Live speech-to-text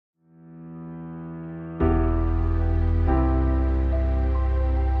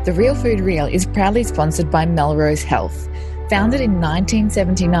The Real Food Reel is proudly sponsored by Melrose Health. Founded in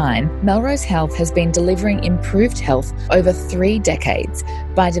 1979, Melrose Health has been delivering improved health over 3 decades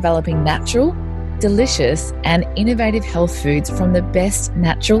by developing natural, delicious and innovative health foods from the best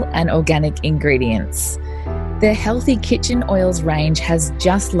natural and organic ingredients. Their Healthy Kitchen Oils range has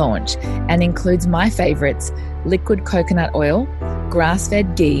just launched and includes my favourites, liquid coconut oil,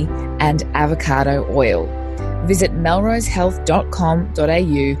 grass-fed ghee and avocado oil. Visit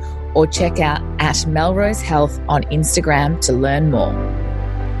melrosehealth.com.au or check out at Melrose Health on Instagram to learn more.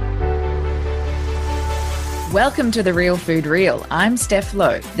 Welcome to The Real Food Reel. I'm Steph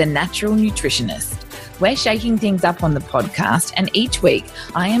Lowe, the natural nutritionist. We're shaking things up on the podcast, and each week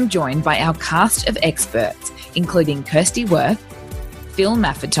I am joined by our cast of experts, including Kirsty Worth, Phil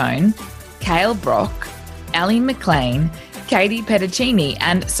Maffetone, Cale Brock, Ali McLean, Katie Petticini,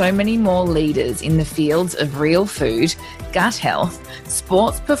 and so many more leaders in the fields of real food, gut health,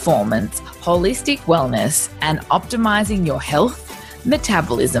 sports performance, holistic wellness, and optimizing your health,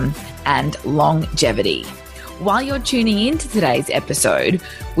 metabolism, and longevity. While you're tuning into today's episode,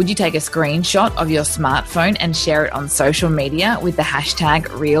 would you take a screenshot of your smartphone and share it on social media with the hashtag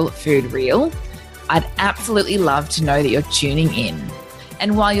 #RealFoodReel? I'd absolutely love to know that you're tuning in.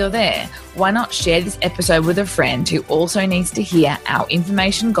 And while you're there, why not share this episode with a friend who also needs to hear our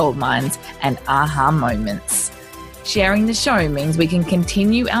information goldmines and aha moments? Sharing the show means we can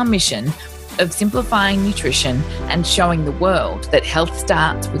continue our mission of simplifying nutrition and showing the world that health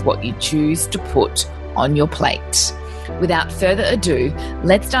starts with what you choose to put on your plate. Without further ado,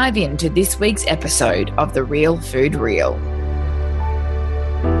 let's dive into this week's episode of The Real Food Reel.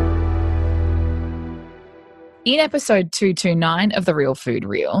 In episode 229 of The Real Food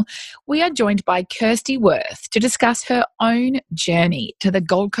Reel, we are joined by Kirsty Worth to discuss her own journey to the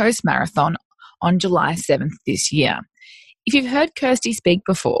Gold Coast Marathon on July 7th this year. If you've heard Kirsty speak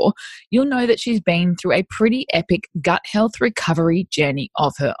before, you'll know that she's been through a pretty epic gut health recovery journey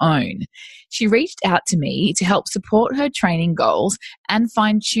of her own. She reached out to me to help support her training goals and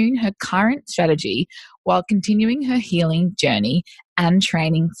fine-tune her current strategy while continuing her healing journey and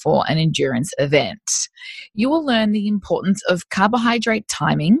training for an endurance event. You will learn the importance of carbohydrate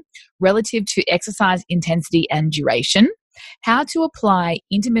timing relative to exercise intensity and duration, how to apply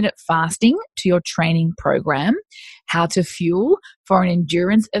intermittent fasting to your training program, how to fuel for an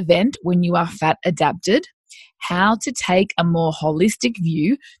endurance event when you are fat adapted, how to take a more holistic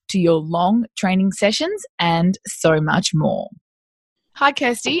view to your long training sessions, and so much more. Hi,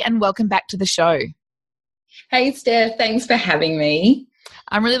 Kirsty, and welcome back to the show. Hey, Steph. Thanks for having me.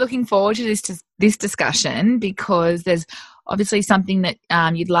 I'm really looking forward to this discussion because there's obviously something that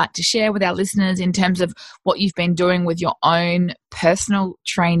you'd like to share with our listeners in terms of what you've been doing with your own personal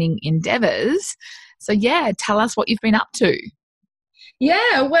training endeavours. So, yeah, tell us what you've been up to.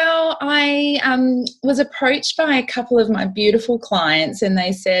 Yeah, well, I was approached by a couple of my beautiful clients and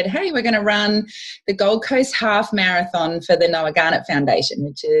they said, hey, we're going to run the Gold Coast Half Marathon for the Noah Garnett Foundation,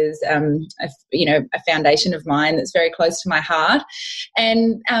 which is, a foundation of mine that's very close to my heart.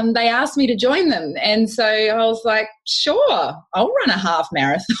 And they asked me to join them. And so I was like, sure, I'll run a half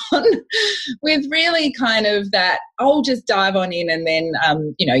marathon with really kind of that, I'll just dive on in and then,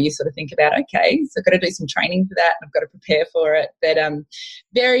 you sort of think about, okay, so I've got to do some training for that. I've got to prepare for it. But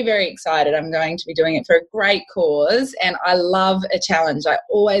very, very excited. I'm going to be doing it for a great cause and I love a challenge. I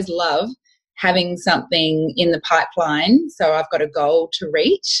always love having something in the pipeline. So I've got a goal to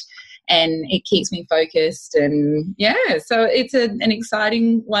reach and it keeps me focused. And yeah, so it's an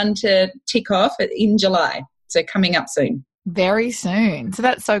exciting one to tick off in July. So coming up soon. Very soon. So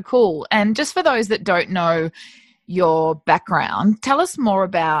that's so cool. And just for those that don't know your background, tell us more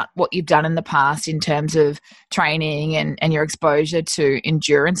about what you've done in the past in terms of training and your exposure to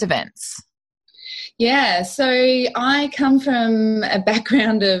endurance events. Yeah, so I come from a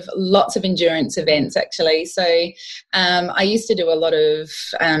background of lots of endurance events, actually. So I used to do a lot of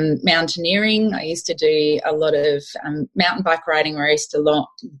mountaineering. I used to do a lot of mountain bike riding where I used to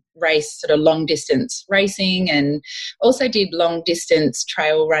race sort of long distance racing and also did long distance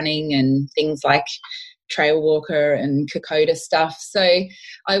trail running and things like trail walker and Kokoda stuff. So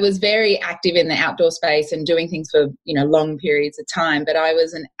I was very active in the outdoor space and doing things for, long periods of time, but I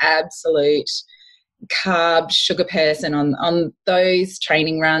was an absolute carb sugar person on those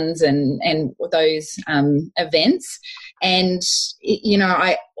training runs and those events. And,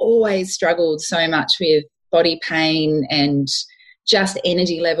 I always struggled so much with body pain and just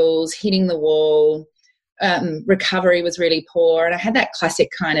energy levels, hitting the wall. Recovery was really poor. And I had that classic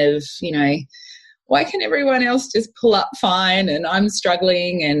kind of, why can everyone else just pull up fine and I'm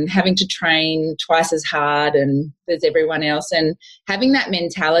struggling and having to train twice as hard and there's everyone else? And having that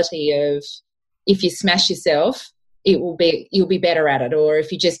mentality of, if you smash yourself, you'll be better at it. Or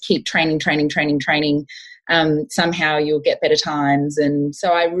if you just keep training, somehow you'll get better times. And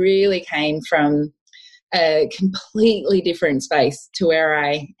so I really came from a completely different space to where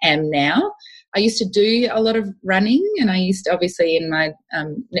I am now. I used to do a lot of running, and I used to, obviously in my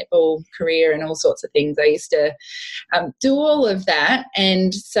netball career and all sorts of things, I used to do all of that.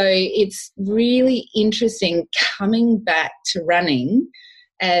 And so it's really interesting coming back to running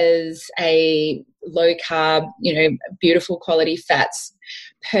as a low carb, beautiful quality fats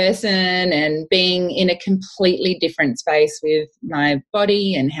person, and being in a completely different space with my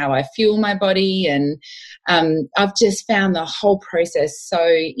body and how I fuel my body. And I've just found the whole process so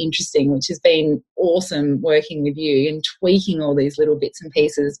interesting, which has been awesome working with you and tweaking all these little bits and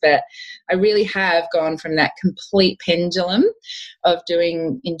pieces. But I really have gone from that complete pendulum of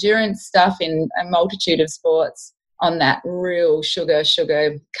doing endurance stuff in a multitude of sports on that real sugar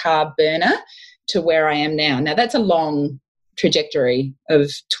carb burner to where I am now. Now, that's a long trajectory of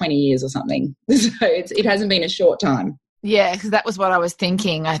 20 years or something. So it hasn't been a short time. Yeah, because that was what I was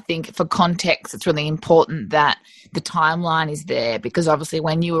thinking. I think for context, it's really important that the timeline is there, because obviously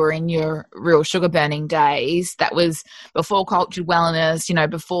when you were in your real sugar burning days, that was before cultured wellness,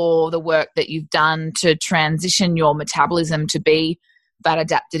 before the work that you've done to transition your metabolism to be fat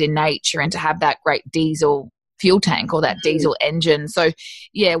adapted in nature and to have that great diesel fuel tank or that diesel engine. So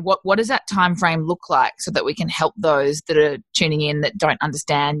yeah, what does that time frame look like so that we can help those that are tuning in that don't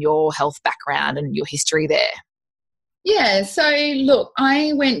understand your health background and your history there? Yeah, so look,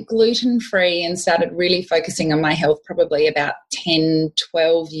 I went gluten-free and started really focusing on my health probably about 10,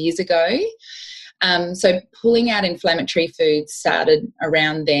 12 years ago. So pulling out inflammatory foods started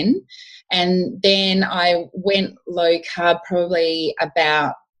around then. And then I went low carb probably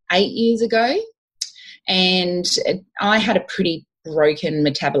about 8 years ago. And I had a pretty broken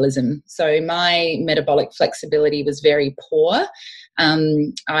metabolism. So my metabolic flexibility was very poor.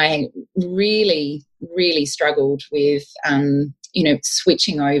 I really, really struggled with,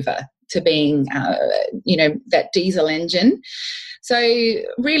 switching over to being, that diesel engine. So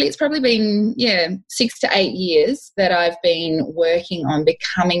really it's probably been, 6 to 8 years that I've been working on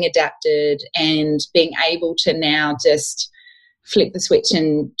becoming adapted and being able to now just flip the switch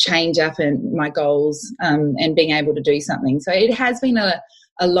and change up in my goals and being able to do something. So it has been a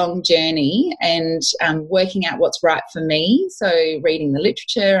long journey, and working out what's right for me. So reading the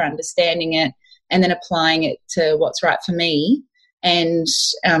literature, understanding it, and then applying it to what's right for me. And,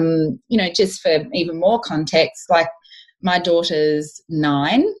 just for even more context, like my daughter's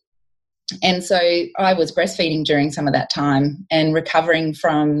 9. And so I was breastfeeding during some of that time and recovering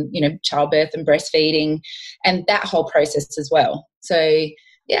from, childbirth and breastfeeding and that whole process as well. So,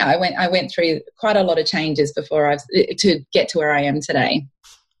 yeah, I went through quite a lot of changes to get to where I am today.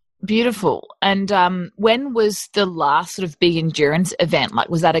 Beautiful. And when was the last sort of big endurance event? Like,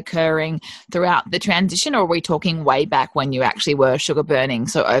 was that occurring throughout the transition, or are we talking way back when you actually were sugar burning,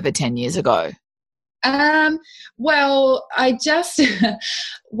 so over 10 years ago? Well, I just,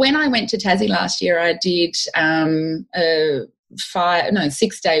 when I went to Tassie last year, I did a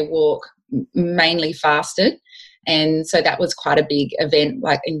 6-day walk, mainly fasted. And so that was quite a big event,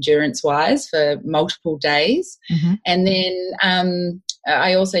 like endurance-wise, for multiple days. Mm-hmm. And then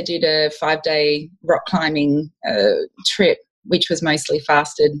I also did a 5-day rock climbing trip, which was mostly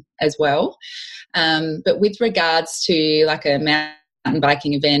fasted as well. But with regards to like a mountain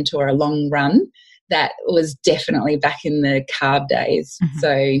biking event or a long run, that was definitely back in the carb days. Mm-hmm.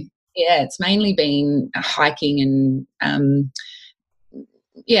 So, yeah, it's mainly been hiking and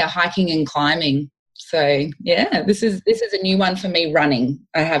climbing. So, yeah, this is a new one for me, running.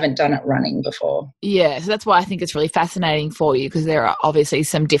 I haven't done it running before. Yeah, so that's why I think it's really fascinating for you, because there are obviously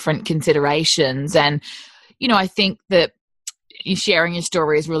some different considerations. And, I think that you sharing your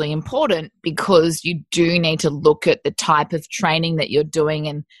story is really important, because you do need to look at the type of training that you're doing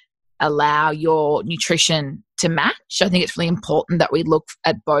and allow your nutrition to match. I think it's really important that we look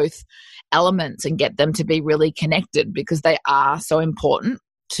at both elements and get them to be really connected, because they are so important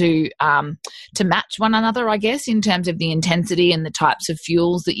to match one another, I guess, in terms of the intensity and the types of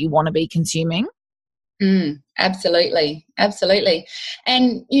fuels that you want to be consuming. Absolutely.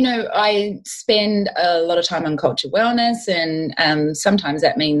 And, I spend a lot of time on culture wellness, and sometimes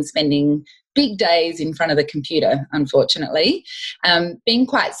that means spending big days in front of the computer, unfortunately, being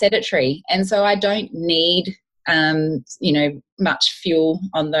quite sedentary. And so I don't need much fuel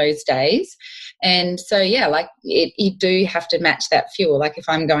on those days. And so, yeah, like you do have to match that fuel. Like if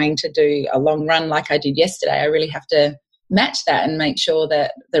I'm going to do a long run like I did yesterday, I really have to match that and make sure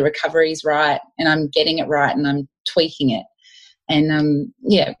that the recovery is right and I'm getting it right and I'm tweaking it. And,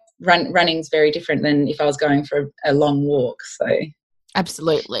 running is very different than if I was going for a long walk. So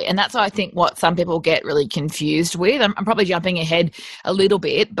absolutely. And that's, I think, what some people get really confused with. I'm probably jumping ahead a little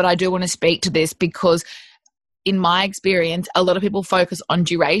bit, but I do want to speak to this because in my experience, a lot of people focus on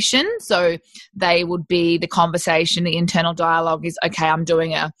duration. So they would be the conversation, the internal dialogue is, okay, I'm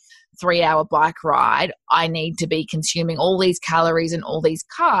doing a 3-hour bike ride. I need to be consuming all these calories and all these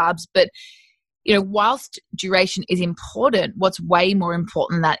carbs. But, whilst duration is important, what's way more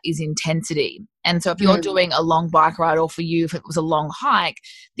important than that is intensity. And so if you're doing a long bike ride, or for you, if it was a long hike,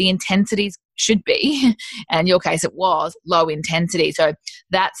 the intensities should be, and in your case it was, low intensity. So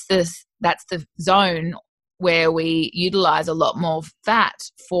that's the zone where we utilize a lot more fat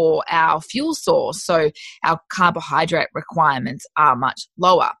for our fuel source. So our carbohydrate requirements are much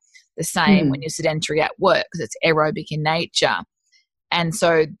lower. The same when you're sedentary at work because it's aerobic in nature. And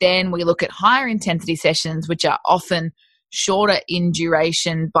so then we look at higher intensity sessions, which are often shorter in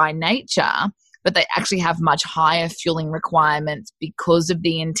duration by nature, but they actually have much higher fueling requirements because of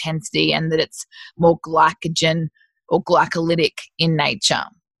the intensity and that it's more glycogen or glycolytic in nature.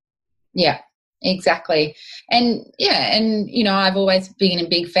 Yeah. Exactly. And I've always been a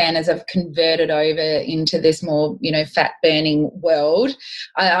big fan as I've converted over into this more, fat burning world.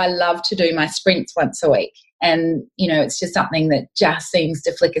 I love to do my sprints once a week. And, it's just something that just seems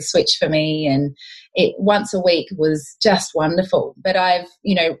to flick a switch for me. And it once a week was just wonderful. But I've,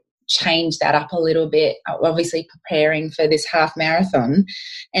 changed that up a little bit, obviously preparing for this half marathon.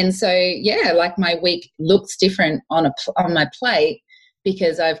 And so, like my week looks different on my plate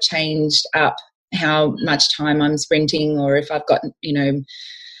because I've changed up how much time I'm sprinting, or if I've got,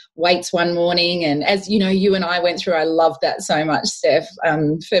 weights one morning. And as you and I went through, I love that so much, Steph.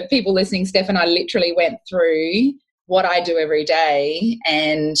 For people listening, Steph and I literally went through what I do every day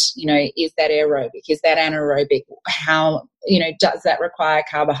and, is that aerobic? Is that anaerobic? How, does that require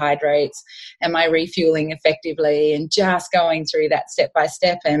carbohydrates? Am I refueling effectively? And just going through that step by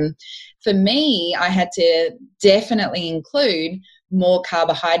step. And for me, I had to definitely include more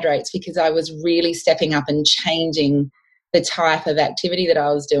carbohydrates because I was really stepping up and changing the type of activity that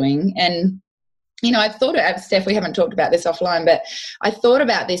I was doing. And, I've thought about, Steph, we haven't talked about this offline, but I thought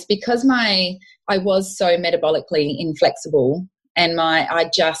about this because I was so metabolically inflexible and I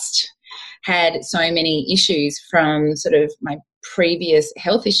just had so many issues from sort of my previous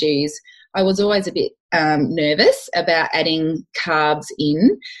health issues. I was always a bit nervous about adding carbs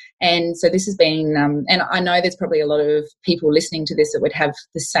in. And so this has been, and I know there's probably a lot of people listening to this that would have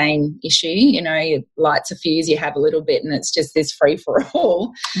the same issue. It lights a fuse, you have a little bit, and it's just this free for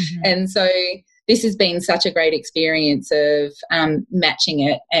all. Mm-hmm. And so this has been such a great experience of matching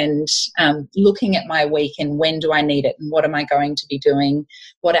it and looking at my week and when do I need it and what am I going to be doing,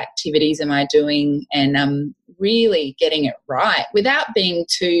 what activities am I doing, and really getting it right without being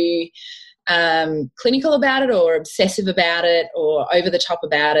too clinical about it or obsessive about it or over the top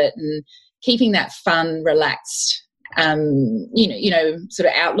about it, and keeping that fun, relaxed, sort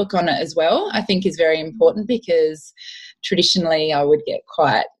of outlook on it as well, I think is very important because traditionally I would get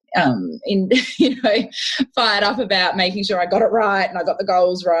quite fired up about making sure I got it right and I got the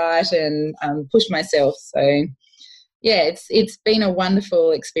goals right and push myself. So yeah, it's been a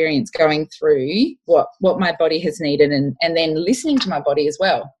wonderful experience going through what my body has needed and then listening to my body as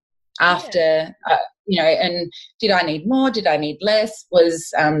well. After, and did I need more? Did I need less?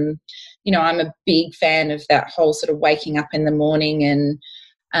 Was, I'm a big fan of that whole sort of waking up in the morning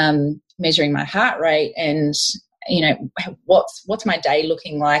and measuring my heart rate and, what's my day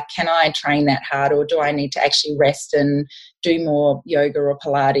looking like? Can I train that hard or do I need to actually rest and do more yoga or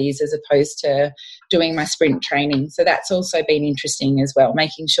Pilates as opposed to doing my sprint training? So that's also been interesting as well,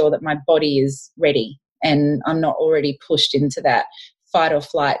 making sure that my body is ready and I'm not already pushed into that fight or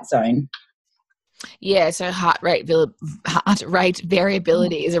flight zone. Yeah, so heart rate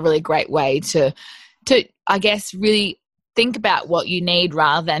variability is a really great way to I guess really think about what you need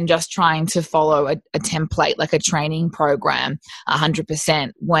rather than just trying to follow a template like a training program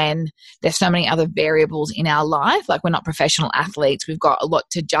 100% when there's so many other variables in our life. Like we're not professional athletes, we've got a lot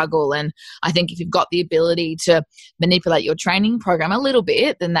to juggle, and I think if you've got the ability to manipulate your training program a little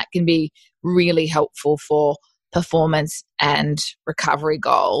bit, then that can be really helpful for performance and recovery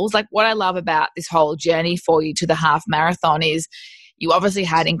goals. Like what I love about this whole journey for you to the half marathon is you obviously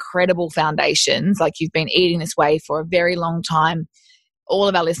had incredible foundations. Like you've been eating this way for a very long time, all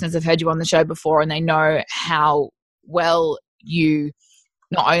of our listeners have heard you on the show before, and they know how well you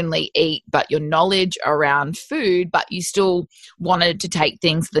not only eat, but your knowledge around food, but you still wanted to take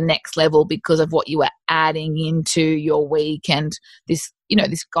things to the next level because of what you were adding into your week and this,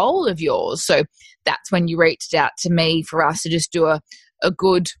 this goal of yours. So that's when you reached out to me for us to just do a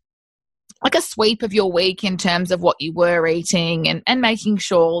good, like a sweep of your week in terms of what you were eating and making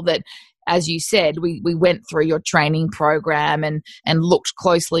sure that, as you said, we went through your training program and looked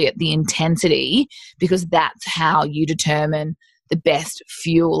closely at the intensity, because that's how you determine the best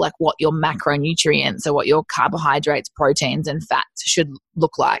fuel, like what your macronutrients or what your carbohydrates, proteins and fats should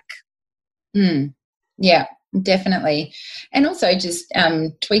look like. Yeah, definitely. And also just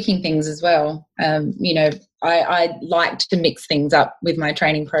tweaking things as well. I like to mix things up with my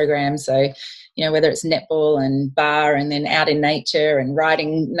training program. So, whether it's netball and bar and then out in nature and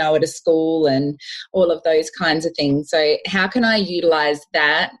riding Noah to school and all of those kinds of things. So how can I utilize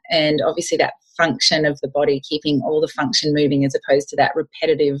that, and obviously that function of the body, keeping all the function moving as opposed to that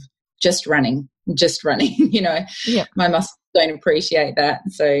repetitive just running. Yeah. My muscles don't appreciate that.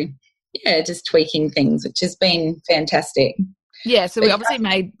 So yeah, just tweaking things, which has been fantastic. Yeah, so we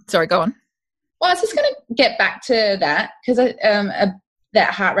obviously sorry, go on. Well, I was just going to get back to that, because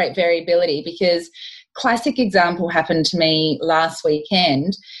that heart rate variability, because classic example happened to me last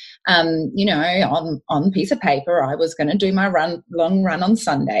weekend. On piece of paper, I was going to do my long run on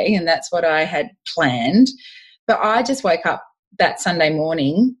Sunday, and that's what I had planned. But I just woke up that Sunday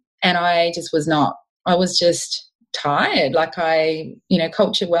morning and I was just tired. Like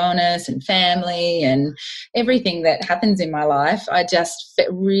culture, wellness and family and everything that happens in my life, I just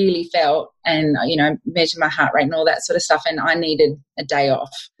really felt and, measured my heart rate and all that sort of stuff. And I needed a day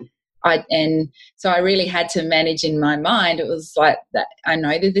off. So I really had to manage in my mind. It was like that. I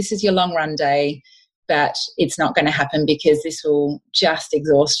know that this is your long run day, but it's not going to happen because this will just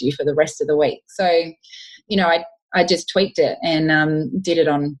exhaust you for the rest of the week. So, I just tweaked it and did it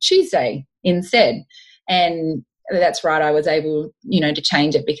on Tuesday instead. And that's right. I was able, to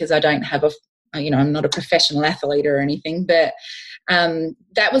change it because I don't have I'm not a professional athlete or anything, but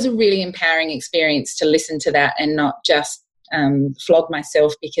that was a really empowering experience to listen to that and not just flog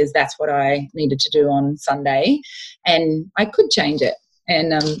myself because that's what I needed to do on Sunday. And I could change it.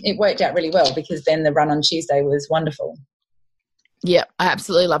 And it worked out really well because then the run on Tuesday was wonderful. Yeah, I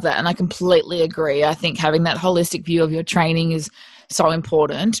absolutely love that. And I completely agree. I think having that holistic view of your training is so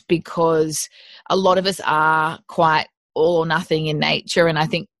important because a lot of us are quite all or nothing in nature. And I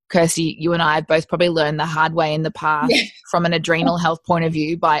think, Kirsty, you and I have both probably learned the hard way in the past from an adrenal health point of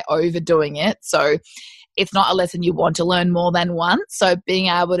view by overdoing it. So it's not a lesson you want to learn more than once. So being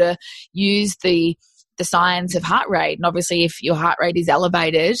able to use the science of heart rate, and obviously if your heart rate is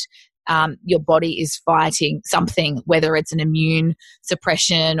elevated, your body is fighting something, whether it's an immune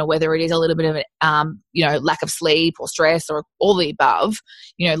suppression or whether it is a little bit of, lack of sleep or stress or all the above,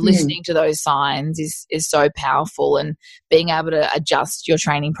 listening to those signs is so powerful, and being able to adjust your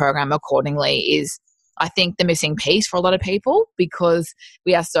training program accordingly is, I think, the missing piece for a lot of people because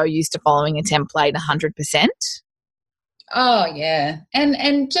we are so used to following a template 100%. Oh, yeah.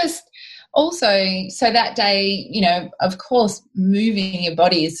 And just also, so that day, of course, moving your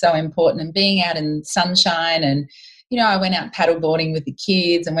body is so important, and being out in sunshine. And, I went out paddleboarding with the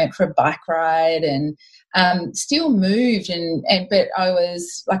kids and went for a bike ride and still moved. But I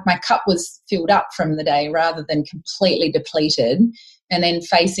was like, my cup was filled up from the day rather than completely depleted, and then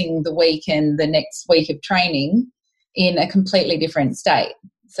facing the week and the next week of training in a completely different state.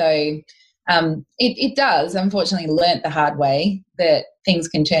 So it does, unfortunately, learnt the hard way that things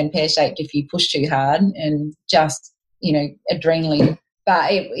can turn pear-shaped if you push too hard and just, adrenally. But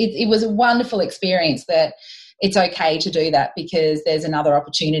it was a wonderful experience that it's okay to do that because there's another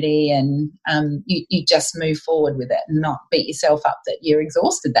opportunity, and you just move forward with it and not beat yourself up that you're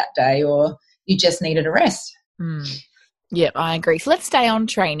exhausted that day or you just needed a rest. Yeah, I agree. So let's stay on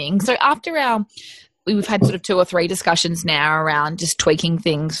training. So after we've had sort of 2 or 3 discussions now around just tweaking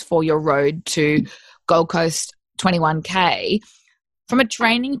things for your road to Gold Coast 21K. From a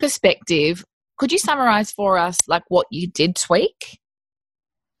training perspective, could you summarize for us like what you did tweak,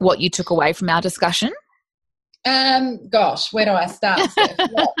 what you took away from our discussion? Gosh, where do I start, Steph?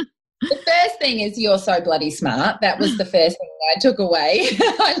 Well, the first thing is you're so bloody smart. That was the first thing I took away.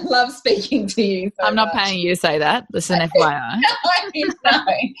 I love speaking to you. I'm not paying you to say that. Listen, FYI. No.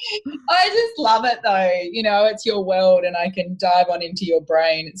 I just love it though. It's your world and I can dive on into your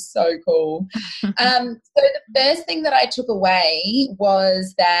brain. It's so cool. So the first thing that I took away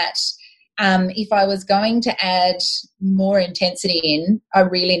was that if I was going to add more intensity in, I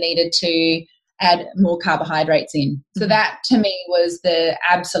really needed to add more carbohydrates in. So that to me was the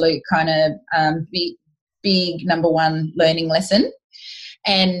absolute kind of big number one learning lesson.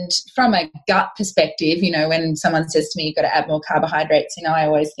 And from a gut perspective, you know, when someone says to me, you've got to add more carbohydrates, you know, I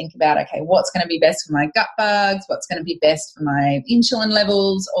always think about, okay, what's going to be best for my gut bugs? What's going to be best for my insulin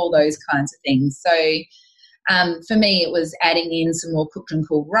levels? All those kinds of things. So for me, it was adding in some more cooked and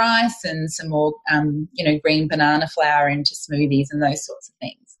cooled rice and some more, you know, green banana flour into smoothies and those sorts of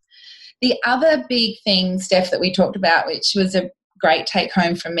things. The other big thing, Steph, that we talked about, which was a great take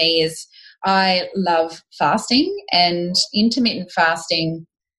home from me, is I love fasting and intermittent fasting.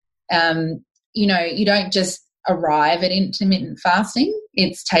 You know, you don't just arrive at intermittent fasting.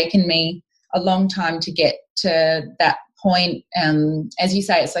 It's taken me a long time to get to that point. As you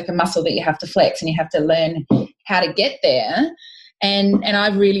say, it's like a muscle that you have to flex and you have to learn how to get there. And I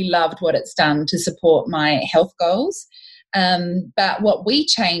really loved what it's done to support my health goals. But what we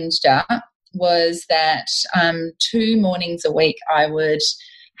changed up was that 2 mornings a week I would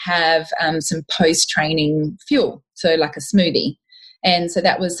have some post-training fuel, so like a smoothie. And so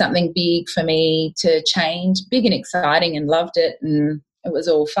that was something big for me to change, big and exciting, and loved it, and it was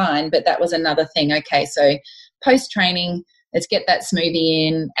all fine. But that was another thing. Okay, so post-training, let's get that smoothie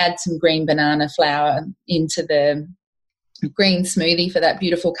in, add some green banana flour into the green smoothie for that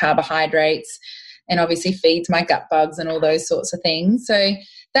beautiful carbohydrates, and obviously feeds my gut bugs and all those sorts of things. So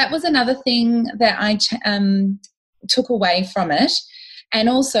that was another thing that I took away from it. And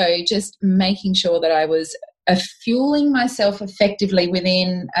also just making sure that I was fueling myself effectively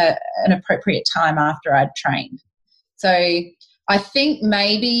within an appropriate time after I'd trained. So I think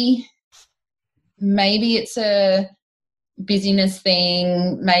maybe it's a busyness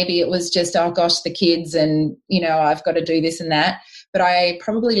thing. Maybe it was just, oh gosh, the kids and, you know, I've got to do this and that. But I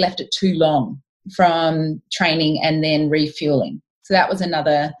probably left it too long from training and then refueling. So that was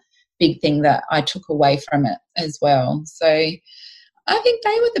another big thing that I took away from it as well. So I think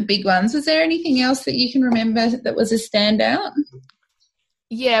they were the big ones. Was there anything else that you can remember that was a standout?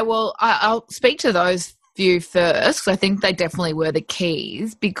 Yeah, well, I'll speak to those few first, because I think they definitely were the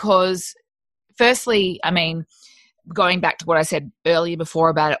keys. Because firstly, I mean, going back to what I said earlier before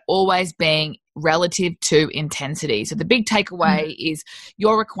about it always being relative to intensity. So the big takeaway is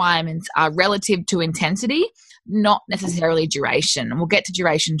your requirements are relative to intensity, not necessarily duration. And we'll get to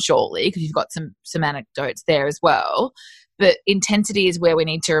duration shortly because you've got some anecdotes there as well. But intensity is where we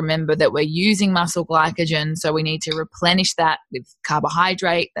need to remember that we're using muscle glycogen, so we need to replenish that with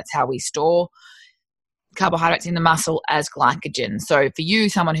carbohydrate. That's how we store carbohydrates in the muscle as glycogen. So for you,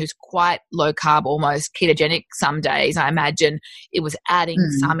 someone who's quite low carb, almost ketogenic some days, I imagine it was adding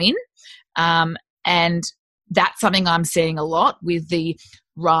some in. And that's something I'm seeing a lot with the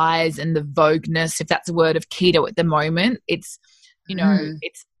rise and the vogueness, if that's a word, of keto at the moment. It's, you know,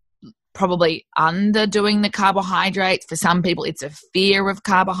 it's probably underdoing the carbohydrates. For some people, it's a fear of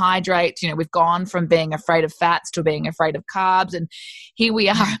carbohydrates. You know, we've gone from being afraid of fats to being afraid of carbs. And here we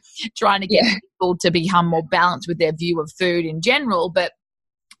are trying to get people to become more balanced with their view of food in general. But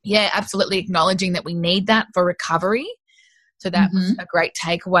yeah, absolutely acknowledging that we need that for recovery. So that was a great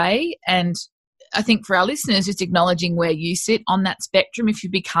takeaway. And I think for our listeners, just acknowledging where you sit on that spectrum. If you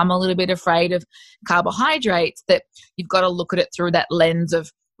become a little bit afraid of carbohydrates, that you've got to look at it through that lens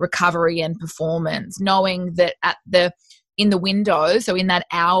of recovery and performance, knowing that in the window, so in that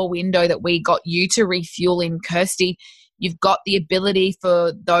hour window that we got you to refuel in, Kirsty, you've got the ability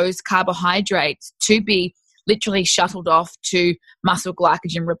for those carbohydrates to be literally shuttled off to muscle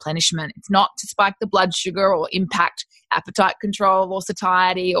glycogen replenishment. It's not to spike the blood sugar or impact appetite control or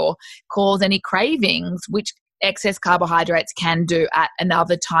satiety or cause any cravings, which excess carbohydrates can do at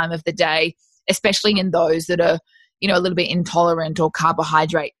another time of the day, especially in those that are, you know, a little bit intolerant or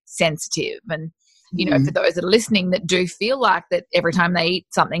carbohydrate sensitive. And, you know, for those that are listening that do feel like that every time they eat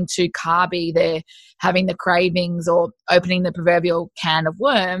something too carby, they're having the cravings or opening the proverbial can of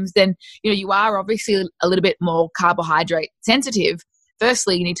worms, then, you know, you are obviously a little bit more carbohydrate sensitive.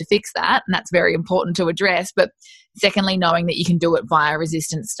 Firstly, you need to fix that, and that's very important to address. But secondly, knowing that you can do it via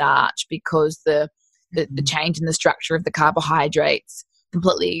resistant starch, because the change in the structure of the carbohydrates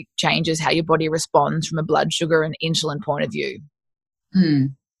completely changes how your body responds from a blood sugar and insulin point of view.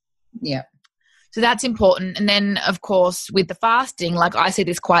 Yeah. So that's important. And then, of course, with the fasting, like I see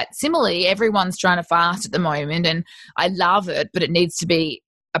this quite similarly. Everyone's trying to fast at the moment, and I love it, but it needs to be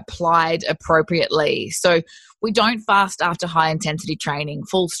applied appropriately. So we don't fast after high intensity training,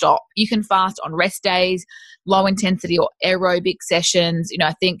 full stop. You can fast on rest days, low intensity or aerobic sessions. You know,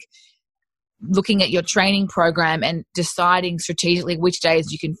 I think looking at your training program and deciding strategically which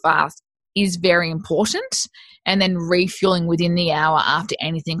days you can fast is very important. And then refueling within the hour after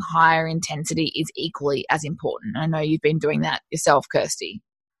anything higher intensity is equally as important. I know you've been doing that yourself, Kirsty.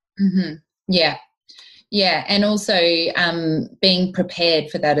 Mm-hmm. Yeah. Yeah. And also being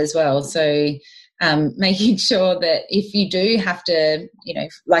prepared for that as well. So making sure that if you do have to,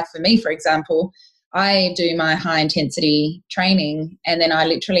 like for me, for example, I do my high intensity training and then I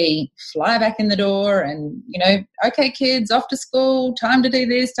literally fly back in the door and, okay, kids, off to school, time to do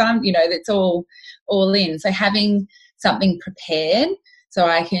this, that's all in. So having something prepared so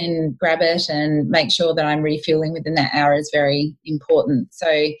I can grab it and make sure that I'm refueling within that hour is very important.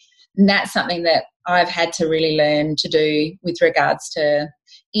 So that's something that I've had to really learn to do with regards to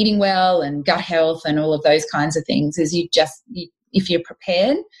eating well and gut health and all of those kinds of things is if you're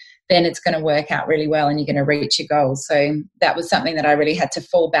prepared, then it's going to work out really well and you're going to reach your goals. So that was something that I really had to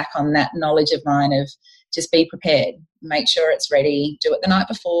fall back on, that knowledge of mine of just be prepared, make sure it's ready, do it the night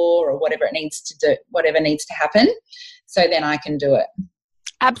before or whatever it needs to do, whatever needs to happen, so then I can do it.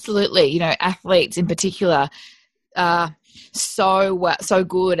 Absolutely. Athletes in particular are so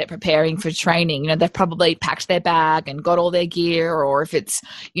good at preparing for training. They've probably packed their bag and got all their gear, or if it's,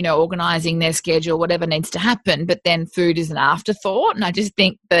 organising their schedule, whatever needs to happen, but then food is an afterthought. And I just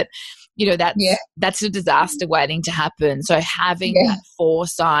think that, that's a disaster waiting to happen. So having that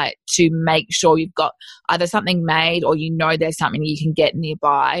foresight to make sure you've got either something made or there's something you can get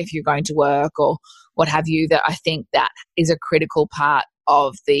nearby if you're going to work or what have you, that I think that is a critical part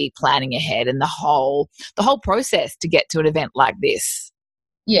of the planning ahead and the whole process to get to an event like this.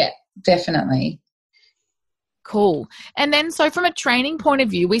 Yeah, definitely. Cool. And then, so from a training point of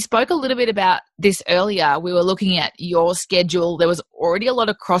view, we spoke a little bit about this earlier. We were looking at your schedule. There was already a lot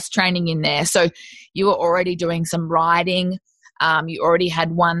of cross training in there. So you were already doing some riding. You already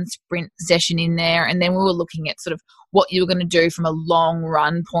had one sprint session in there. And then we were looking at sort of what you were going to do from a long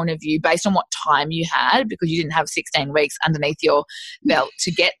run point of view based on what time you had, because you didn't have 16 weeks underneath your belt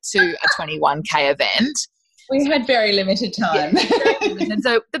to get to a 21K event. We had very limited time. And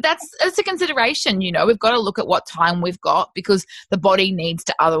so that's a consideration. We've got to look at what time we've got, because the body needs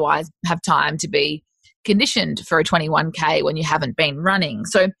to otherwise have time to be conditioned for a 21K when you haven't been running.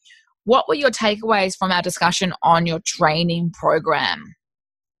 So what were your takeaways from our discussion on your training program?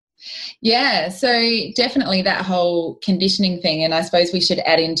 Yeah, so definitely that whole conditioning thing, and I suppose we should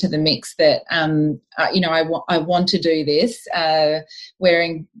add into the mix that, I want to do this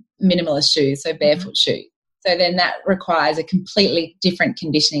wearing minimalist shoes, so barefoot shoes. So then that requires a completely different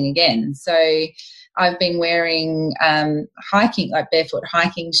conditioning again. So I've been wearing hiking, like barefoot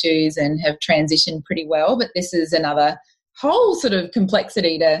hiking shoes, and have transitioned pretty well, but this is another whole sort of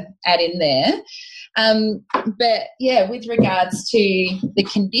complexity to add in there. But yeah, with regards to the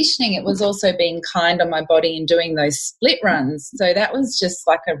conditioning, it was also being kind on my body and doing those split runs. So that was just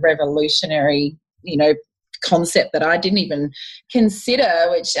like a revolutionary, concept that I didn't even consider,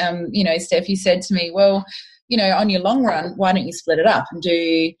 which, Steph, you said to me, well, on your long run, why don't you split it up and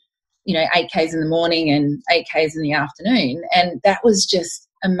do, 8Ks in the morning and 8Ks in the afternoon? And that was just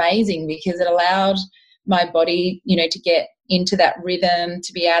amazing, because it allowed my body, to get into that rhythm,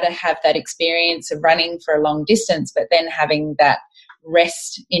 to be able to have that experience of running for a long distance, but then having that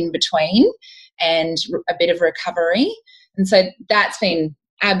rest in between and a bit of recovery. And so that's been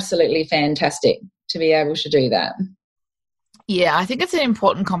absolutely fantastic to be able to do that. Yeah, I think it's an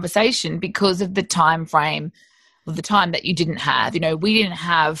important conversation because of the time frame of the time that you didn't have. We didn't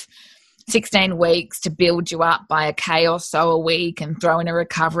have 16 weeks to build you up by a K or so a week and throw in a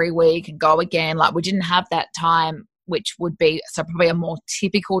recovery week and go again. Like, we didn't have that time, which would be probably a more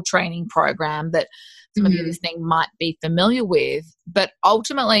typical training program that some of you listening might be familiar with. But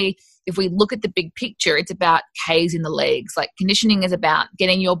ultimately, if we look at the big picture, it's about Ks in the legs. Like, conditioning is about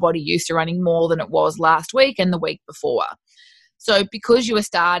getting your body used to running more than it was last week and the week before. So because you were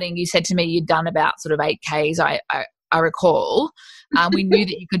starting, you said to me you'd done about sort of 8Ks, I recall. We knew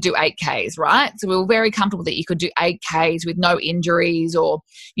that you could do 8Ks, right? So we were very comfortable that you could do 8Ks with no injuries or,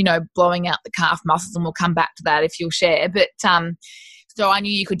 blowing out the calf muscles, and we'll come back to that if you'll share. But so I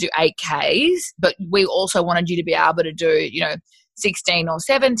knew you could do 8Ks, but we also wanted you to be able to do, 16 or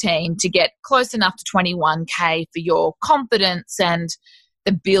 17 to get close enough to 21K for your confidence and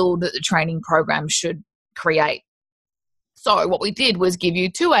the build that the training program should create. So what we did was give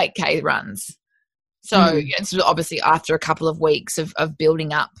you 2 8K runs. So obviously after a couple of weeks of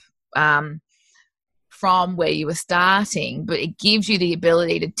building up from where you were starting, but it gives you the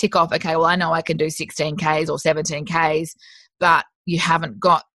ability to tick off, okay, well, I know I can do 16Ks or 17Ks, but you haven't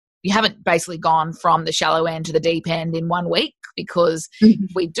got you haven't basically gone from the shallow end to the deep end in 1 week, because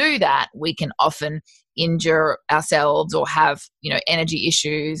if we do that, we can often injure ourselves or have, energy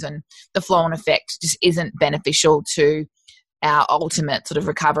issues, and the flow-on effect just isn't beneficial to our ultimate sort of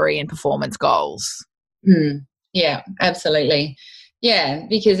recovery and performance goals. Yeah, absolutely. Yeah,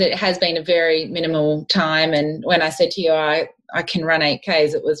 because it has been a very minimal time. And when I said to you I can run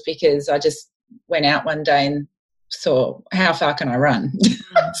 8Ks, it was because I just went out one day and saw how far can I run.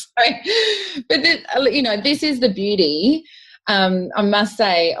 But this is the beauty, I must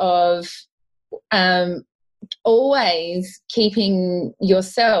say, of always keeping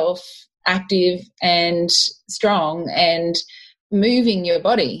yourself active and strong and moving your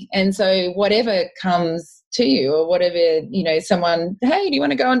body. And so whatever comes to you, or whatever, someone, hey, do you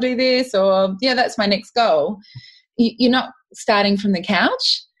want to go and do this? Or, yeah, that's my next goal. You're not starting from the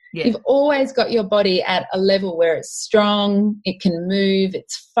couch. Yeah. You've always got your body at a level where it's strong, it can move,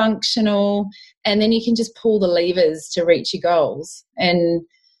 it's functional, and then you can just pull the levers to reach your goals. And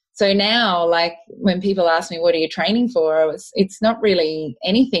so now, like, when people ask me, what are you training for? It's not really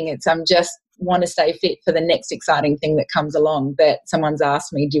anything. I'm just want to stay fit for the next exciting thing that comes along, that someone's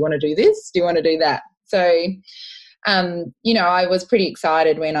asked me, do you want to do this? Do you want to do that? So, I was pretty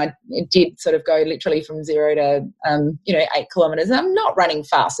excited when I did sort of go literally from 0 to, 8 kilometres. And I'm not running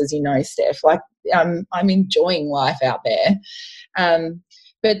fast, as you know, Steph. Like, I'm enjoying life out there.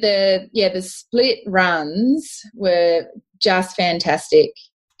 But the split runs were just fantastic.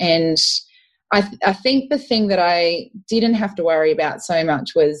 And I think the thing that I didn't have to worry about so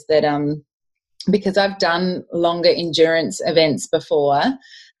much was that because I've done longer endurance events before,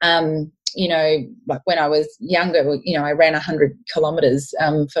 like when I was younger, I ran 100 kilometres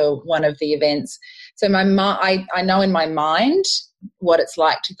for one of the events. So I know in my mind what it's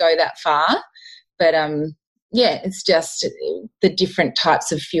like to go that far. But, it's just the different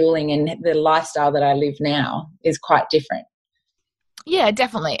types of fueling, and the lifestyle that I live now is quite different. Yeah,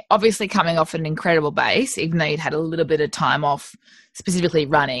 definitely. Obviously coming off an incredible base, even though you'd had a little bit of time off specifically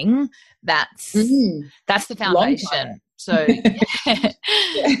running, that's the foundation. So, so we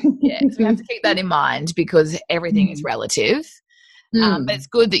have to keep that in mind, because everything is relative. But it's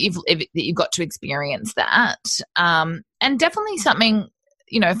good that you've got to experience that. And definitely something,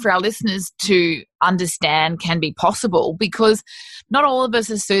 for our listeners to understand can be possible, because not all of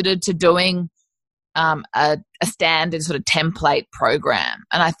us are suited to doing a standard sort of template program.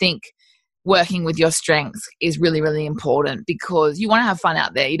 And I think working with your strengths is really, really important, because you want to have fun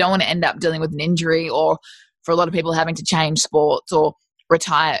out there. You don't want to end up dealing with an injury, or for a lot of people having to change sports or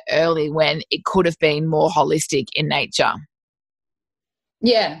retire early, when it could have been more holistic in nature.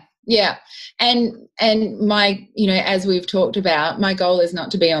 Yeah. And my, as we've talked about, my goal is not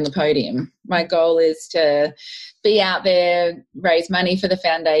to be on the podium. My goal is to be out there, raise money for the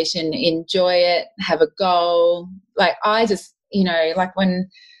foundation, enjoy it, have a goal. Like, I just, like when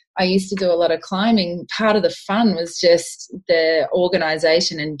I used to do a lot of climbing, part of the fun was just the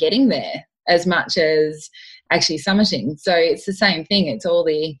organisation and getting there, as much as actually summiting. So it's the same thing. It's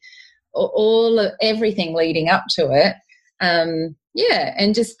everything leading up to it. And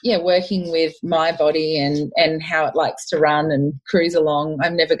just working with my body and how it likes to run and cruise along.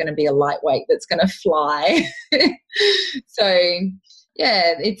 I'm never going to be a lightweight that's going to fly. So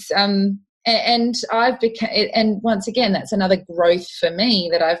it's and I've become, and once again, that's another growth for me,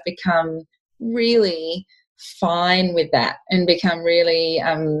 that I've become really fine with that, and become really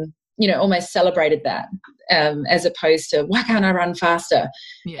almost celebrated that, as opposed to, why can't I run faster?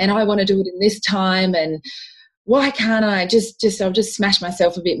 And I want to do it in this time, and why can't I I'll just smash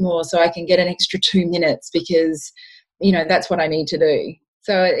myself a bit more so I can get an extra 2 minutes, because, that's what I need to do.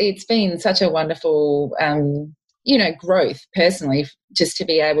 So it's been such a wonderful, growth personally, just to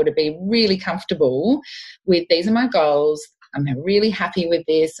be able to be really comfortable with, these are my goals. I'm really happy with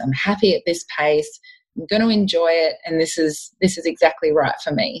this. I'm happy at this pace. I'm going to enjoy it. And this is exactly right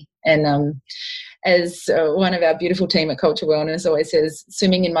for me. And as one of our beautiful team at Culture Wellness always says,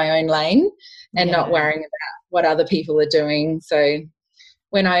 swimming in my own lane and not worrying about what other people are doing. So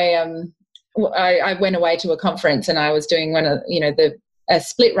when I went away to a conference, and I was doing one of, a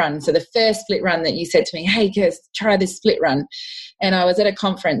split run. So the first split run that you said to me, hey, Kirst, try this split run. And I was at a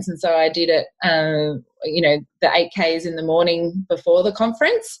conference, and so I did it, the 8Ks in the morning before the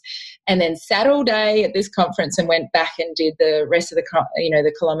conference, and then sat all day at this conference and went back and did the rest of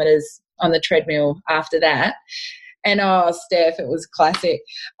the kilometres on the treadmill after that. And, Steph, it was classic.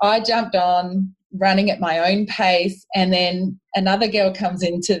 I jumped on, running at my own pace, and then another girl comes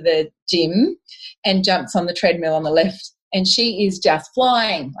into the gym and jumps on the treadmill on the left and she is just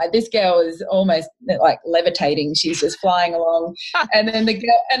flying. Like, this girl is almost like levitating. She's just flying along. And then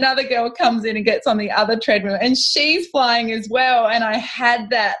another girl comes in and gets on the other treadmill, and she's flying as well. And I had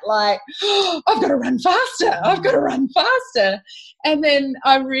that like, oh, I've got to run faster. I've got to run faster. And then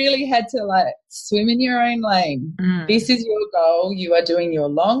I really had to like swim in your own lane. This is your goal. You are doing your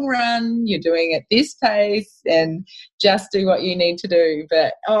long run. You're doing it this pace, and just do what you need to do.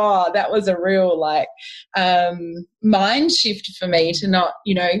 But, that was a real like mind shift for me to not,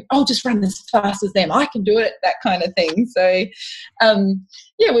 I'll just run as fast as them. I can do it, that kind of thing. So,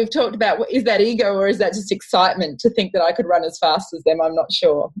 we've talked about, is that ego or is that just excitement to think that I could run as fast as them? I'm not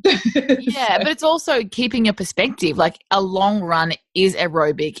sure. Yeah, but it's also keeping your perspective. Like, a long run is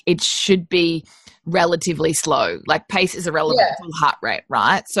aerobic. It should be relatively slow. Like, pace is irrelevant to heart rate,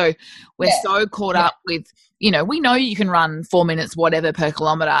 right? So we're so caught up with, we know you can run 4 minutes, whatever, per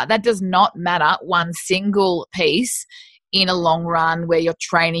kilometre. That does not matter one single piece in a long run where you're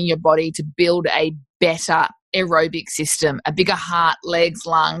training your body to build a better aerobic system, a bigger heart, legs,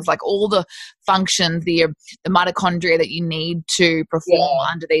 lungs, like all the functions, the mitochondria that you need to perform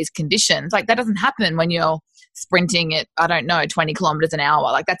under these conditions. Like, that doesn't happen when you're sprinting at, 20 kilometers an hour.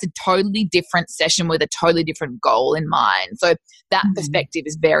 Like, that's a totally different session with a totally different goal in mind. So that perspective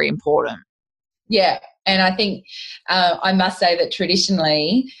is very important. Yeah. And I think I must say that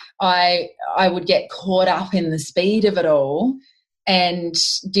traditionally I would get caught up in the speed of it all and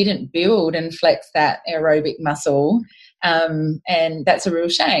didn't build and flex that aerobic muscle. And that's a real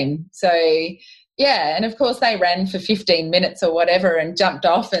shame. So, and of course they ran for 15 minutes or whatever and jumped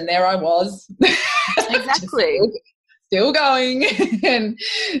off, and there I was. Exactly. Still going and,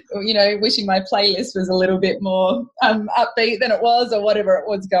 wishing my playlist was a little bit more upbeat than it was, or whatever it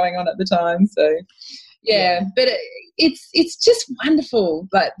was going on at the time. So, but it's just wonderful,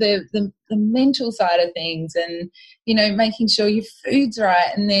 like the mental side of things, and, making sure your food's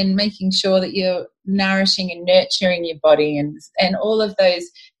right, and then making sure that you're nourishing and nurturing your body, and all of those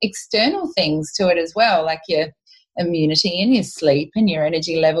external things to it as well, like your immunity and your sleep and your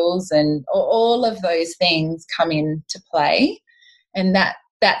energy levels, and all of those things come into play. And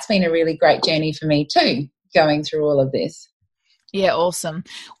that's been a really great journey for me too, going through all of this. Yeah, awesome.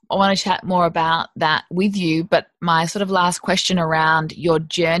 I want to chat more about that with you, but my sort of last question around your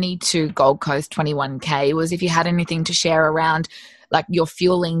journey to Gold Coast 21K was if you had anything to share around like your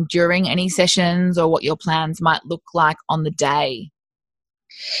fueling during any sessions, or what your plans might look like on the day.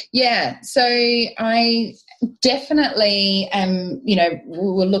 Yeah, so I definitely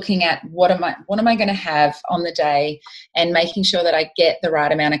we're looking at what am I going to have on the day, and making sure that I get the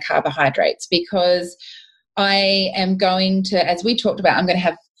right amount of carbohydrates, because I am going to, as we talked about, I'm going to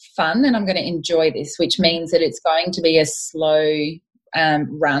have fun and I'm going to enjoy this, which means that it's going to be a slow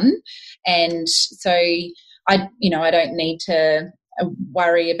run. And so I don't need to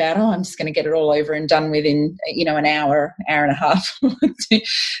worry about, I'm just going to get it all over and done with in, an hour and a half.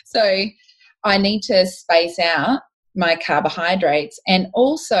 So I need to space out my carbohydrates. And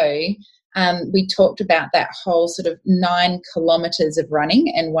also we talked about that whole sort of 9 kilometres of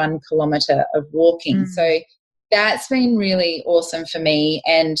running and 1 kilometre of walking. So that's been really awesome for me,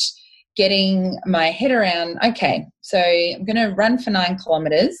 and getting my head around, okay, so I'm going to run for 9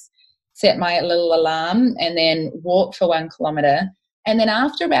 kilometres, set my little alarm, and then walk for 1 kilometre. And then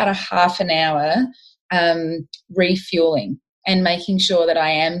after about a half an hour, refueling and making sure that I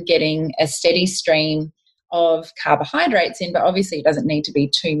am getting a steady stream of carbohydrates in, but obviously it doesn't need to be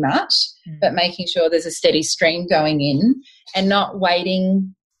too much, but making sure there's a steady stream going in, and not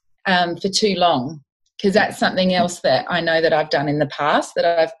waiting for too long, because that's something else that I know that I've done in the past, that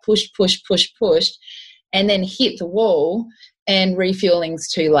I've pushed, and then hit the wall, and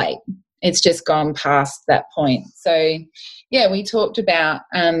refueling's too late. It's just gone past that point. So, we talked about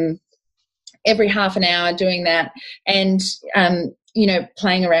every half an hour doing that, and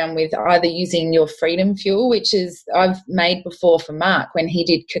playing around with either using your Freedom Fuel, which is I've made before for Mark when he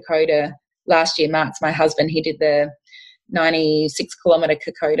did Kokoda last year. Mark's my husband. He did the 96 kilometre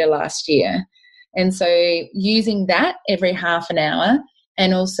Kokoda last year. And so using that every half an hour,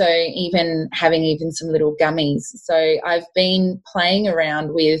 and also even having some little gummies. So I've been playing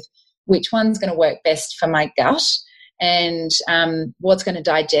around with which one's going to work best for my gut, and what's going to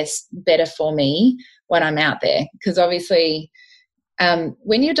digest better for me when I'm out there. Because obviously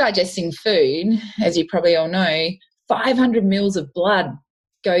when you're digesting food, as you probably all know, 500 mils of blood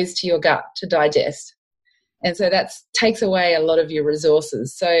goes to your gut to digest. And so that takes away a lot of your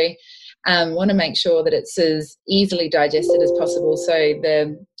resources. So want to make sure that it's as easily digested as possible, so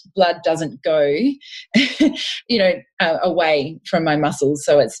the blood doesn't go, away from my muscles,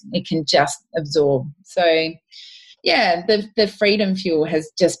 so it can just absorb. So, Yeah, the freedom fuel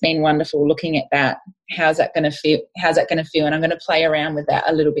has just been wonderful looking at that. How's that going to feel? And I'm going to play around with that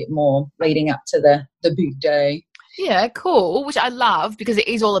a little bit more leading up to the big day. Yeah, cool, which I love because it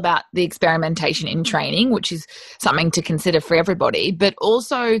is all about the experimentation in training, which is something to consider for everybody. But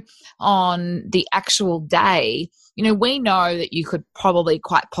also on the actual day, we know that you could probably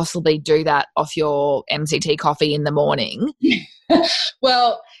quite possibly do that off your MCT coffee in the morning.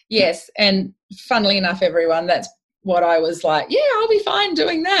 Well, yes. And funnily enough, everyone, that's what I was like, yeah, I'll be fine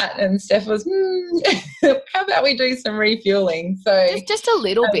doing that. And Steph was, how about we do some refueling? So just a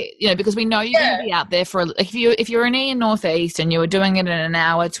little bit, because we know you're going to be out there for, if you're in Ian Northeast and you were doing it in an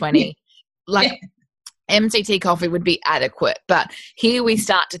hour 20, MCT coffee would be adequate. But here we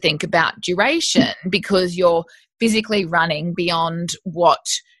start to think about duration because you're physically running beyond what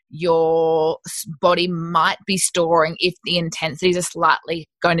your body might be storing if the intensities are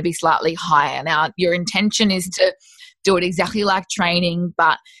going to be slightly higher. Now, your intention is to do it exactly like training,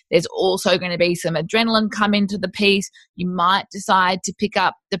 but there's also going to be some adrenaline come into the piece. You might decide to pick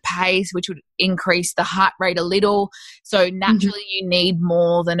up the pace, which would increase the heart rate a little. So naturally, you need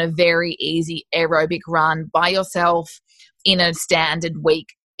more than a very easy aerobic run by yourself in a standard week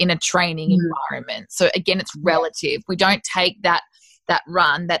in a training environment. So again, it's relative. We don't take that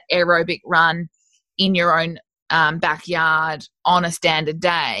run, that aerobic run in your own backyard on a standard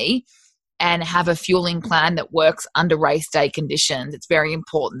day and have a fueling plan that works under race day conditions. It's very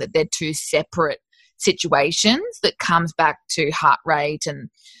important that they're two separate situations that comes back to heart rate and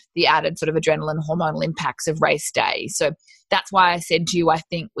the added sort of adrenaline hormonal impacts of race day. So that's why I said to you, I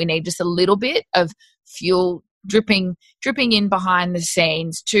think we need just a little bit of fuel dripping in behind the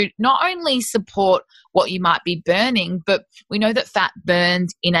scenes to not only support what you might be burning, but we know that fat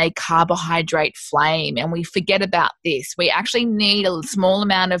burns in a carbohydrate flame, and we forget about this. We actually need a small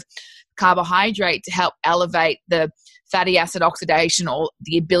amount of carbohydrate to help elevate the fatty acid oxidation or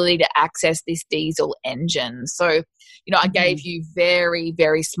the ability to access this diesel engine. So, I gave you very,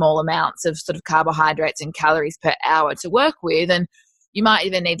 very small amounts of sort of carbohydrates and calories per hour to work with, and you might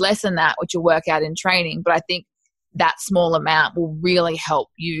even need less than that, which you'll work out in training. But I think that small amount will really help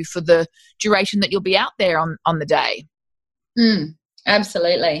you for the duration that you'll be out there on the day.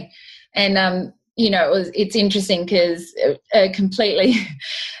 Absolutely. And, it's interesting because a completely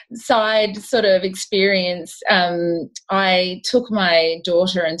side sort of experience. I took my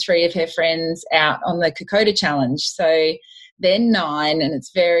daughter and 3 of her friends out on the Kokoda Challenge. So they're 9 and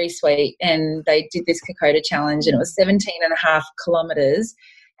it's very sweet. And they did this Kokoda Challenge and it was 17.5 kilometres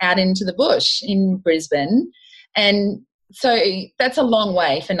out into the bush in Brisbane. And so that's a long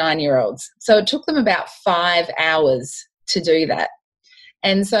way for 9-year-olds. So it took them about 5 hours to do that.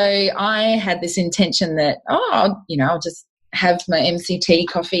 And so I had this intention that, I'll just have my MCT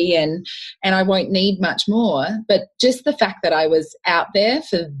coffee and I won't need much more. But just the fact that I was out there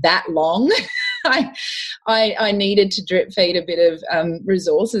for that long, I needed to drip feed a bit of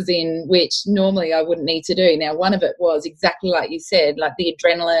resources in, which normally I wouldn't need to do. Now, one of it was exactly like you said, like the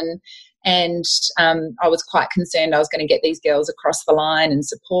adrenaline. And I was quite concerned I was going to get these girls across the line and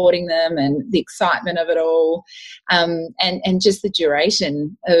supporting them and the excitement of it all and just the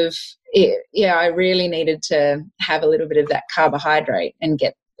duration of it. Yeah, I really needed to have a little bit of that carbohydrate and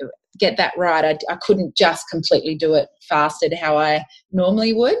get that right. I couldn't just completely do it fasted how I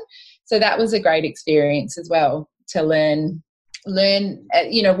normally would. So that was a great experience as well to learn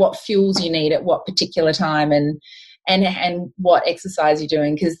what fuels you need at what particular time and what exercise you're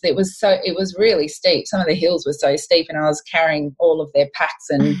doing, because it was really steep. Some of the hills were so steep and I was carrying all of their packs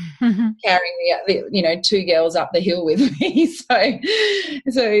and carrying the 2 girls up the hill with me. So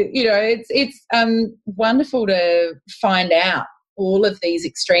it's wonderful to find out all of these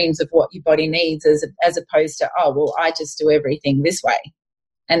extremes of what your body needs as opposed to, I just do everything this way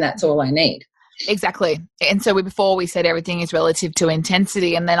and that's all I need. Exactly. And so before we said everything is relative to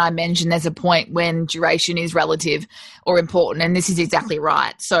intensity, and then I mentioned there's a point when duration is relative or important, and this is exactly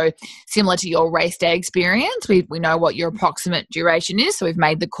right. So similar to your race day experience, we know what your approximate duration is, so we've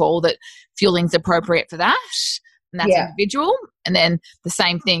made the call that fueling's appropriate for that, and that's individual. And then the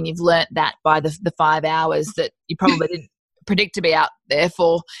same thing, you've learnt that by the 5 hours that you probably didn't predict to be out there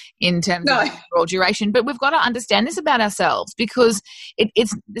for in terms of overall duration. But we've got to understand this about ourselves because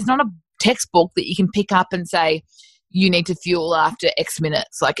it's not a textbook that you can pick up and say you need to fuel after X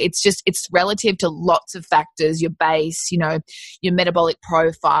minutes. Like it's relative to lots of factors, your base, your metabolic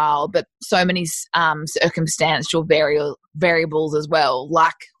profile, but so many circumstantial variables as well,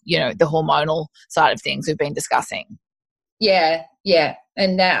 like the hormonal side of things we've been discussing. Yeah.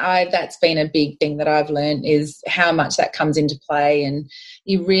 And that's been a big thing that I've learned is how much that comes into play, and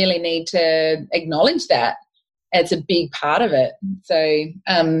you really need to acknowledge that it's a big part of it. So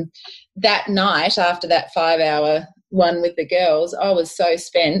that night, after that 5-hour one with the girls, I was so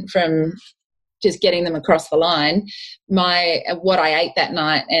spent from just getting them across the line. What I ate that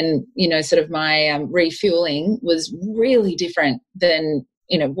night and, sort of my refueling was really different than,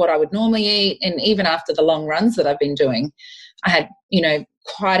 what I would normally eat. And even after the long runs that I've been doing, I had,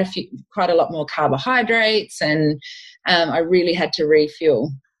 quite a lot more carbohydrates, and I really had to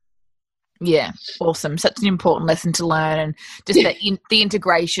refuel. Yeah, awesome. Such an important lesson to learn, and just the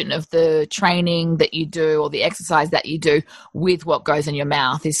integration of the training that you do or the exercise that you do with what goes in your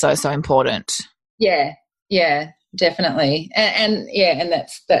mouth is so, so important. Yeah, definitely. And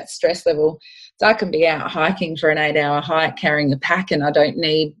that's that stress level. So I can be out hiking for an 8-hour hike carrying a pack, and I don't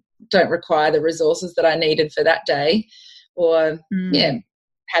require the resources that I needed for that day. Or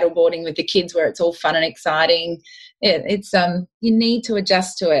paddleboarding with the kids where it's all fun and exciting. It's you need to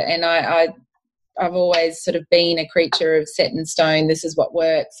adjust to it. And I've always sort of been a creature of set in stone. This is what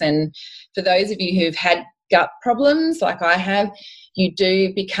works. And for those of you who've had gut problems like I have, you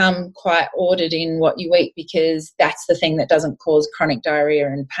do become quite ordered in what you eat, because that's the thing that doesn't cause chronic diarrhea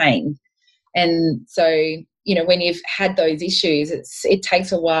and pain. And so, when you've had those issues, it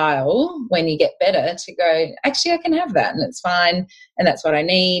takes a while when you get better to go, actually, I can have that and it's fine and that's what I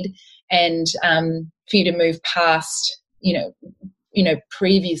need. And for you to move past,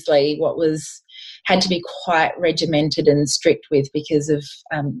 previously what had to be quite regimented and strict with because of,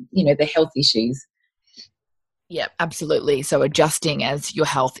 the health issues. Yeah, absolutely. So adjusting as your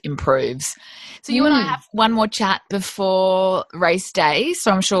health improves. So you and I have one more chat before race day.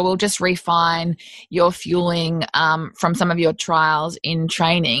 So I'm sure we'll just refine your fueling from some of your trials in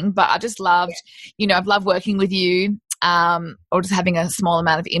training. But I just loved, I've loved working with you or just having a small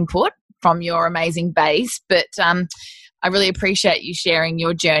amount of input from your amazing base. But I really appreciate you sharing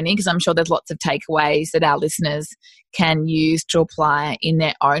your journey, because I'm sure there's lots of takeaways that our listeners can use to apply in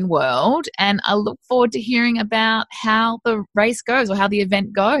their own world. And I look forward to hearing about how the race goes or how the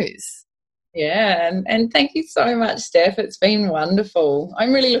event goes. Yeah, and thank you so much, Steph. It's been wonderful.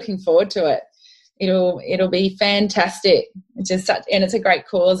 I'm really looking forward to it. It'll be fantastic. It's a great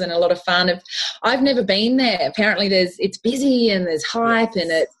cause and a lot of fun. I've never been there. Apparently it's busy and there's hype and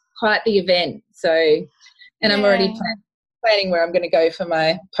it's quite the event. So, and I'm already planning where I'm going to go for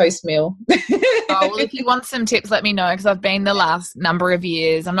my post meal. Well, if you want some tips, let me know, because I've been the last number of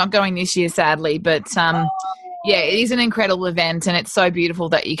years. I'm not going this year, sadly, but it is an incredible event, and it's so beautiful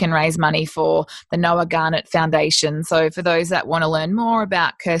that you can raise money for the Noah Garnett Foundation. So for those that want to learn more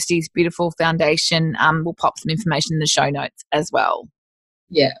about Kirsty's beautiful foundation, we'll pop some information in the show notes as well.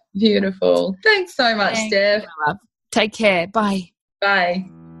 Yeah, beautiful. Thanks so much, Steph. Take care. Bye. Bye.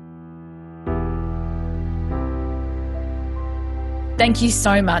 Thank you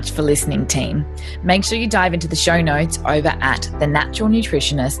so much for listening, team. Make sure you dive into the show notes over at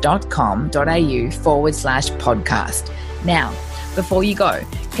thenaturalnutritionist.com.au/podcast. Now, before you go,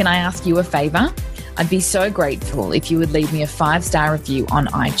 can I ask you a favor? I'd be so grateful if you would leave me a 5-star review on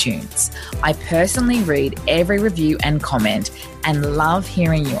iTunes. I personally read every review and comment and love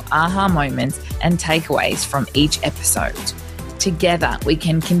hearing your aha moments and takeaways from each episode. Together, we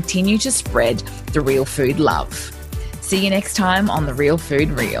can continue to spread the real food love. See you next time on The Real Food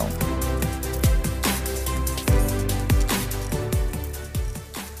Reel.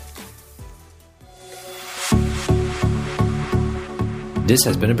 This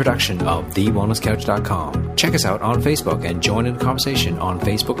has been a production of TheWellnessCouch.com. Check us out on Facebook and join in the conversation on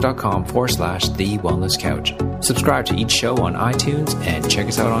Facebook.com/TheWellnessCouch. Subscribe to each show on iTunes and check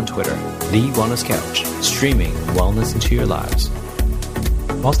us out on Twitter. The Wellness Couch, streaming wellness into your lives.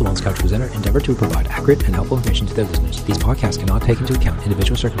 Whilst the Wellness Couch presenter endeavor to provide accurate and helpful information to their listeners, these podcasts cannot take into account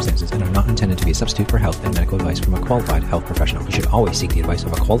individual circumstances and are not intended to be a substitute for health and medical advice from a qualified health professional. You should always seek the advice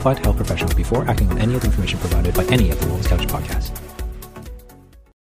of a qualified health professional before acting on any of the information provided by any of the Wellness Couch podcasts.